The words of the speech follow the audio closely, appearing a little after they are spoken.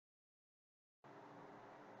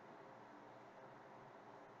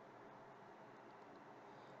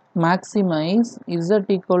maximize z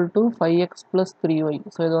equal to 5x plus 3y.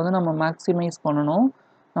 So இதை வந்து நம்ம மேக்ஸிமைஸ் பண்ணணும்.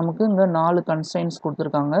 நமக்கு இங்கே 4 கன்ஸ்ட்ரைன்ஸ்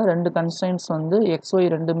கொடுத்துருக்காங்க. 2 கன்ஸ்ட்ரைன்ஸ் வந்து xy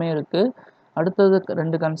ரெண்டுமே இருக்குது. அடுத்தது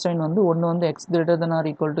 2 கன்ஸ்ட்ரைன் வந்து ஒன்று வந்து x greater than or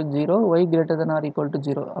equal to 0, y greater than or equal to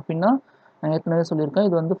 0. அப்படின்னா நான் ஏற்கனவே சொல்லியிருக்கேன்,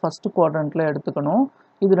 இது வந்து ஃபஸ்ட் குவாட்ரண்ட்டில் எடுத்துக்கணும்.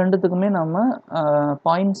 இது ரெண்டுத்துக்குமே நம்ம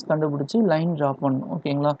பாயிண்ட்ஸ் கண்டுபிடிச்சி லைன் ட்ரா பண்ணணும்.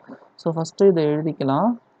 ஓகேங்களா? ஸோ ஃபஸ்ட்டு இதை எழுதிக்கலாம்.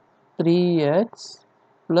 3x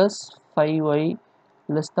plus 5y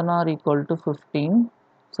less than or equal to 15.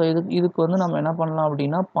 So இதுக்கு வந்து நம்ம என்ன பண்ணலாம்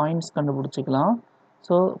அப்படின்னா பாயிண்ட்ஸ் கண்டுபிடிச்சிக்கலாம்.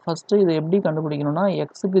 ஸோ ஃபஸ்ட்டு இதை எப்படி கண்டுபிடிக்கணும்னா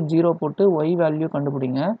எக்ஸுக்கு 0 போட்டு ஒய் வேல்யூ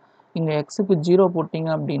கண்டுபிடிங்க. இங்கே எக்ஸுக்கு 0 போட்டிங்க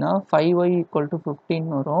அப்படின்னா 5y equal to 15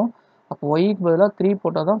 வரும். அப்போ ஒய்க்கு பதிலாக 3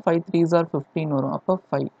 போட்டால் தான் 5 3s are 15 வரும். அப்போ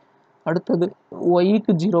 5. அடுத்தது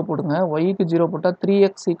ஒய்க்கு 0 போடுங்க. ஒய்க்கு 0 போட்டால்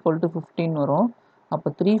 3x equal to 15 வரும். அப்போ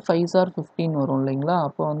 3 5s are 15 வரும் இல்லைங்களா?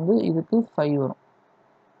 அப்போ வந்து இதுக்கு 5 வரும்.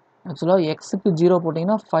 ஆக்சுவலாக எக்ஸுக்கு 0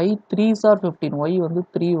 போட்டிங்கன்னா 5 3s are 15, ஒய் வந்து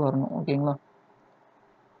 3 வரணும். ஓகேங்களா?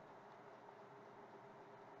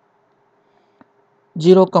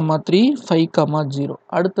 0,3 5,0.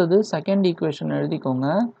 அடுத்தது செகண்ட் ஈக்குவேஷன் எழுதிக்கோங்க.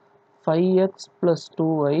 5x plus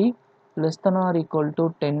 2y less than or equal to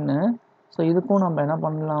 10. So இதுக்கும் நம்ம என்ன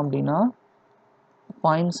பண்ணலாம் அப்படின்னா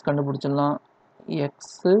பாயிண்ட்ஸ் கண்டுபிடிச்சிடலாம்.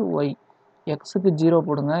 எக்ஸு ஒய், எக்ஸுக்கு 0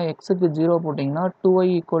 போடுங்க. எக்ஸுக்கு 0 போட்டிங்கன்னா 2y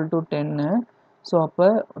equal to 10. ஸோ அப்போ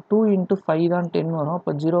 2 into 5 தான் 10 வரும்.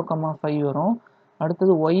 அப்போ 0,5 வரும்.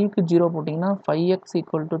 அடுத்தது ஒய்க்கு 0 போட்டிங்கன்னா 5x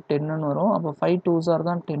equal to 10 வரும். அப்போ 5 2s are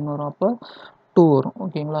தான் 10 வரும். அப்போ 2 வரும்.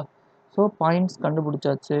 ஓகேங்களா? ஸோ பாயிண்ட்ஸ்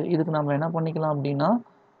கண்டுபிடிச்சாச்சு. இதுக்கு நம்ம என்ன பண்ணிக்கலாம் அப்படின்னா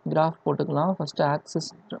கிராஃப் போட்டுக்கலாம். ஃபஸ்ட்டு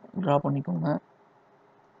ஆக்சிஸ் ட்ரா பண்ணிக்கோங்க.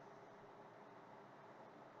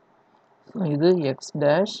 ஸோ இது எக்ஸ்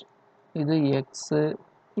டேஷ், இது எக்ஸு,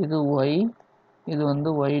 இது ஒய், இது வந்து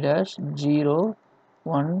ஒய் டேஷ். 0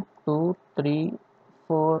 1 2 3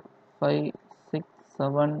 4 5 6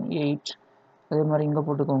 7 8. அதே மாதிரி இங்கே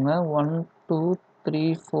போட்டுக்கோங்க. 1 2 3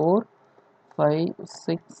 4 5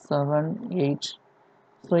 6 7 8.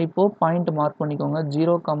 ஸோ இப்போது பாயிண்ட் மார்க் பண்ணிக்கோங்க.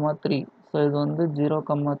 0,3. ஸோ இது வந்து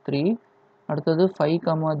 0,3. அடுத்தது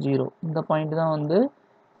 5,0. இந்த பாயிண்ட் தான் வந்து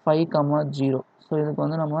 5,0. ஸோ இதுக்கு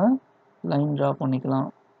வந்து நம்ம லைன் ட்ரா பண்ணிக்கலாம்.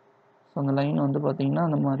 ஸோ அந்த லைன் வந்து பார்த்திங்கன்னா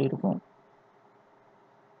அந்த மாதிரி இருக்கும்.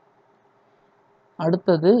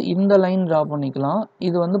 அடுத்தது இந்த லைன் ட்ரா பண்ணிக்கலாம்.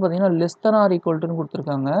 இது வந்து பார்த்திங்கன்னா less than or equal to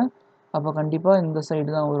கொடுத்துருக்காங்க. அப்போ கண்டிப்பாக இந்த சைடு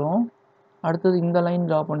தான் வரும். அடுத்தது இந்த லைன்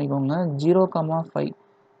ட்ரா பண்ணிக்கோங்க. 0,5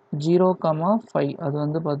 0,5 அது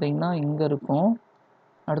வந்து பார்த்திங்கன்னா இங்கே இருக்கும்.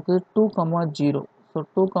 அடுத்தது 2,0. ஸோ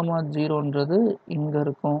 2,0ன்றது இங்கே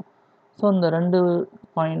இருக்கும். ஸோ இந்த ரெண்டு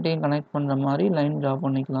பாயிண்ட்டையும் கனெக்ட் பண்ணுற மாதிரி லைன் ட்ரா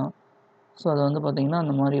பண்ணிக்கலாம். ஸோ அது வந்து பார்த்திங்கன்னா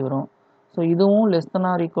அந்த மாதிரி வரும். ஸோ இதுவும் less than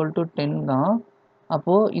or equal to 10 தான்.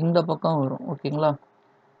 அப்போது இந்த பக்கம் வரும். ஓகேங்களா?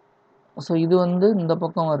 ஸோ இது வந்து இந்த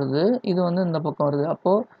பக்கம் வருது, இது வந்து இந்த பக்கம் வருது.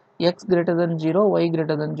 அப்போது x greater than 0, y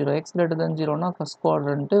greater than 0. x greater than 0னா first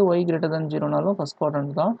quadrant, y greater than 0னாலும் first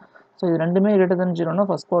quadrant தான். ஸோ இது ரெண்டுமே greater than 0னா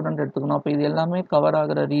ஃபஸ்ட் குவாட்ரண்ட் எடுத்துக்கணும். அப்போ இது எல்லாமே கவர்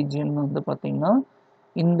ஆகிற ரீஜியன் வந்து பார்த்திங்கன்னா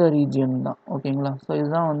இந்த ரீஜியன் தான். ஓகேங்களா? ஸோ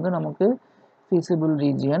இதுதான் வந்து நமக்கு feasible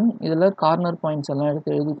ரீஜியன். இதில் கார்னர் பாயிண்ட்ஸ் எல்லாம்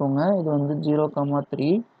எடுத்து எழுதிக்கோங்க. இது வந்து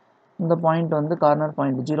 0,3. இந்த பாயிண்ட் வந்து கார்னர்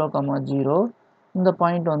பாயிண்ட் 0,0. இந்த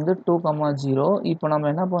பாயிண்ட் வந்து 2,0. இப்போ நம்ம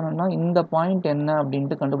என்ன பண்ணணும்னா இந்த பாயிண்ட் என்ன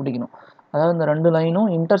அப்படின்ட்டு கண்டுபிடிக்கணும். அதாவது இந்த ரெண்டு லைனும்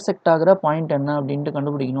இன்டர்செக்ட் ஆகிற பாயிண்ட் என்ன அப்படின்ட்டு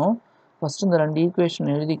கண்டுபிடிக்கணும். ஃபஸ்ட்டு இந்த ரெண்டு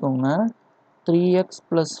ஈக்குவேஷன் எழுதிக்கோங்க. 3x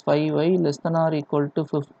plus 5y less than or equal to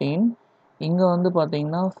 15. இங்கே வந்து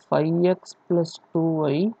பார்த்தீங்கன்னா 5x plus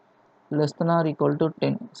 2y less than or equal to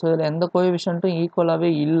 10. So இதில் எந்த கோஎஃபிஷியன்ட்டும்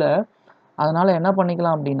ஈக்குவலாகவே இல்லை. அதனால் என்ன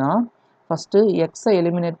பண்ணிக்கலாம் அப்படின்னா ஃபஸ்ட்டு எக்ஸை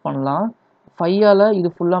எலிமினேட் பண்ணலாம். 5ஆல் இது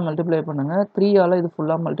ஃபுல்லாக மல்டிப்ளை பண்ணுங்கள், 3ஆல் இது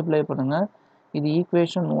ஃபுல்லாக மல்டிப்ளை பண்ணுங்கள். இது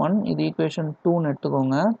ஈக்குவேஷன் 1, இது ஈக்குவேஷன் 2ன்னு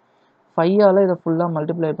எடுத்துக்கோங்க. 5ஆல் இதை ஃபுல்லாக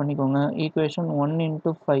மல்டிப்ளை பண்ணிக்கோங்க. Equation 1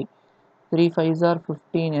 into 5. 3 5s are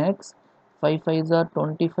 15x, 5 5s are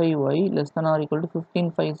 25y less than or equal to 15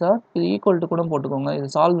 5s are, இது ஈக்குவல் டு கூட போட்டுக்கோங்க. இது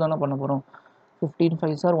சால்வ் தானே பண்ண போகிறோம். 15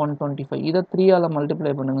 5s are 125. இதை 3ஆல்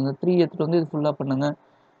மல்டிப்ளை பண்ணுங்கள். இந்த 3 எடுத்துகிட்டு வந்து இது ஃபுல்லாக பண்ணுங்கள்.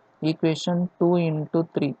 Equation 2 into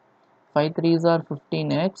 3. 5 3s are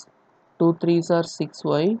 15x, 2 3s are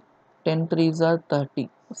 6y, 10 3s are 30.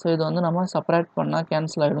 So இது வந்து நம்ம சப்ராக்ட் பண்ணால்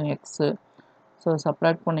கேன்சல் ஆகிடும் எக்ஸு. ஸோ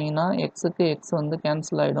சப்ராக்ட் பண்ணிங்கன்னா எக்ஸுக்கு எக்ஸ் வந்து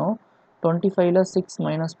கேன்சல் ஆகிடும். 25ல் 6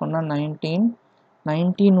 மைனஸ் பண்ணால் 19.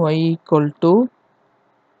 19y equal to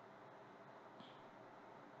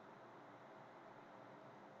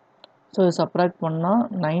ஸோ இது சப்ராக்ட் பண்ணால்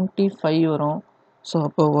 95 வரும். ஸோ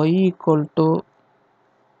அப்போ y equal to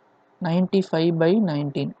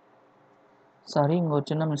 95/19. சாரி, இங்கே ஒரு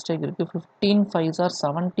சின்ன மிஸ்டேக் இருக்குது. 15 5s are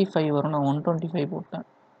 75 வரும். நான் 125 போட்டேன்.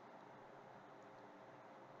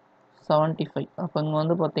 75. அப்போ இங்கே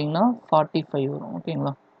வந்து பார்த்தீங்கன்னா 45 வரும்.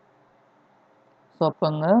 ஓகேங்களா? So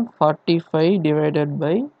அப்போங்க 45 divided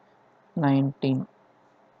by 19.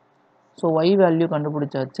 So Y value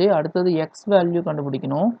கண்டுபிடிச்சாச்சு. அடுத்தது எக்ஸ் வேல்யூ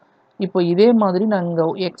கண்டுபிடிக்கணும். இப்போ இதே மாதிரி நான் இங்கே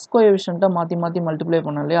எக்ஸ் கோஎஃபிஷியண்ட்டை மாற்றி மாற்றி மல்டிப்ளை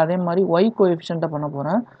பண்ணேன் இல்லையா, அதே மாதிரி ஒய் கோஎஃபிஷியண்ட்டை பண்ண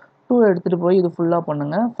போகிறேன். 2 எடுத்துகிட்டு போய் இது ஃபுல்லாக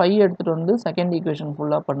பண்ணுங்கள். 5 எடுத்துகிட்டு வந்து செகண்ட் ஈக்குவேஷன்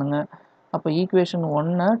ஃபுல்லாக பண்ணுங்கள். அப்போ ஈக்குவேஷன்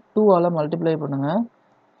 1 2ஆல் மல்டிப்ளை பண்ணுங்கள்.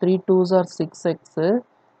 3 2s are 6x,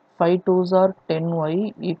 5 2s are 10y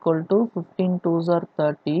equal to 15 2s are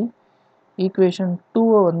 30. Equation 2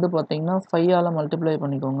 வந்து பார்த்தீங்கன்னா 5ஆல் மல்டிப்ளை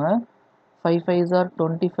பண்ணிக்கோங்க. 5 5s are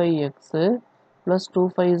 25x plus 2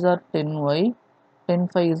 5s are 10y, 10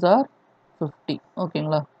 5s are 50.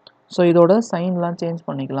 ஓகேங்களா? ஸோ இதோட சைன்லாம் சேஞ்ச்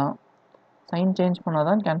பண்ணிக்கலாம். சைன் சேஞ்ச் பண்ணால்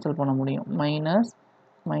தான் கேன்சல் பண்ண முடியும். Minus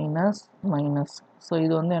minus minus. ஸோ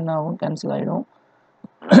இது வந்து என்ன ஆகும், கேன்சல் ஆகிடும்.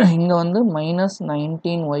 இங்கே வந்து மைனஸ்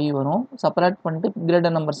 19y வரும். செப்பரேட் பண்ணிட்டு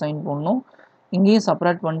கிரேட்டர் நம்பர் சைன் போடணும். இங்கேயும்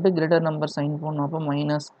செப்பரேட் பண்ணிட்டு கிரேட்டர் நம்பர் சைன் போடணும். அப்போ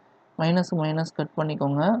மைனஸ் மைனஸ் மைனஸ் கட்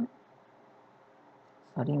பண்ணிக்கோங்க.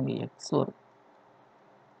 சரி, இங்கே எக்ஸ் வரும்.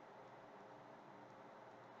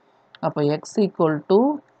 அப்போ எக்ஸ் ஈக்குவல் டு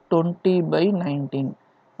 20/19.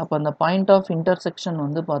 அப்போ அந்த பாயிண்ட் ஆஃப் இன்டர்செக்ஷன்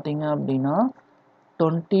வந்து பார்த்தீங்க அப்படின்னா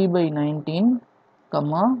 20/19,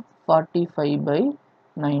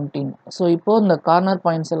 45/19. ஸோ இப்போது இந்த கார்னர்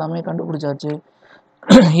பாயிண்ட்ஸ் எல்லாமே கண்டுபிடிச்சாச்சு.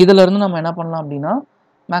 இதிலிருந்து நம்ம என்ன பண்ணலாம் அப்படின்னா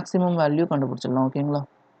மேக்ஸிமம் வேல்யூ கண்டுபிடிச்சிடலாம். ஓகேங்களா?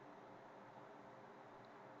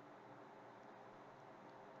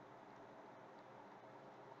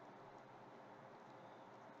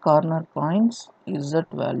 கார்னர் பாயிண்ட்ஸ் z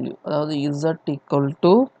வேல்யூ, அதாவது z equal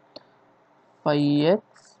to 5x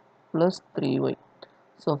plus 3y.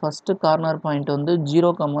 So first corner point வந்து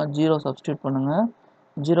 0,0 சப்ஸ்டியூட் பண்ணுங்கள்.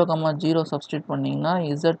 0,0 சப்ஸ்டியூட் பண்ணிங்கன்னா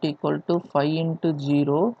z equal to 5 into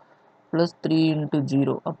 0 plus 3 into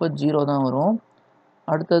 0, அப்போ 0 தான் வரும்.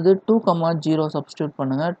 அடுத்தது 2,0 சப்ஸ்டியூட்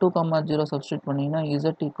பண்ணுங்கள். 2,0 சப்ஸ்டியூட் பண்ணிங்கன்னா z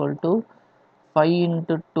equal to 5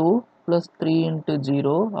 into 2 plus 3 into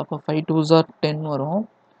 0, அப்போ 5 2s are 10 வரும்.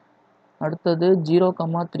 அடுத்தது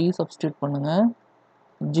 0,3 சப்ஸ்டியூட் பண்ணுங்கள்.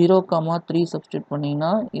 0,3 சப்ஸ்டியூட்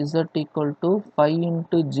பண்ணிங்கன்னா z equal to 5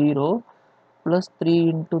 into 0 plus 3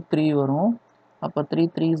 into 3 வரும். அப்போ 3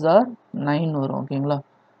 3s are 9 வரும். ஓகேங்களா?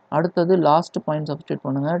 அடுத்தது லாஸ்ட் பாயிண்ட் சப்ஸ்டியூட்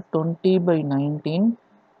பண்ணுங்கள். 20/19,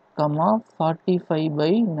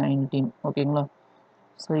 45/19. ஓகேங்களா?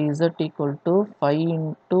 So z equal to 5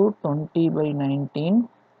 into 20/19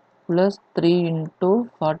 plus 3 into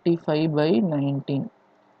 45/19.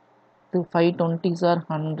 5 20s are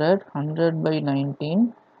 100, 100/19.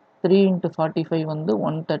 3 into 45 வந்து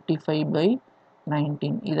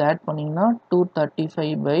 135/19. இது ஆட் பண்ணிங்கன்னா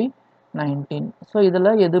 235/19. ஸோ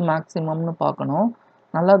இதில் எது மேக்ஸிமம்னு பார்க்கணும்.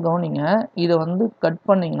 நல்லா கவனிங்க. இதை வந்து கட்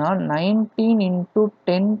பண்ணிங்கன்னா 19 into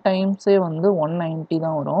 10 டைம்ஸே வந்து 190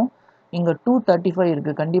 தான் வரும். இங்கே 235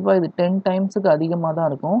 இருக்குது. கண்டிப்பாக இது 10 டைம்ஸுக்கு அதிகமாக தான்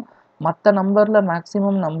இருக்கும். மற்ற நம்பரில்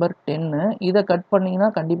மேக்ஸிமம் நம்பர் 10. இதை கட் பண்ணிங்கன்னா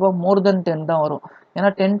கண்டிப்பாக மோர் தென் 10 தான் வரும். ஏன்னா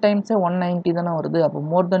 10 டைம்ஸே 190 தானே வருது. அப்போ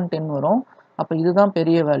மோர் தென் 10 வரும். அப்போ இதுதான்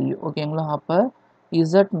பெரிய வேல்யூ. ஓகேங்களா? அப்போ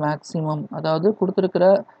z மேக்ஸிமம், அதாவது கொடுத்துருக்கிற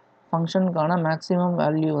ஃபங்க்ஷனுக்கான மேக்ஸிமம்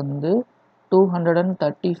வேல்யூ வந்து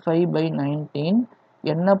 235/19.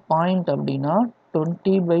 என்ன பாயிண்ட் அப்படின்னா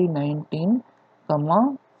 20/19,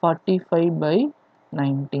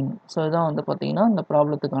 45/19. ஸோ இதுதான் வந்து பார்த்தீங்கன்னா இந்த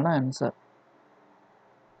ப்ராப்ளத்துக்கான ஆன்சர்.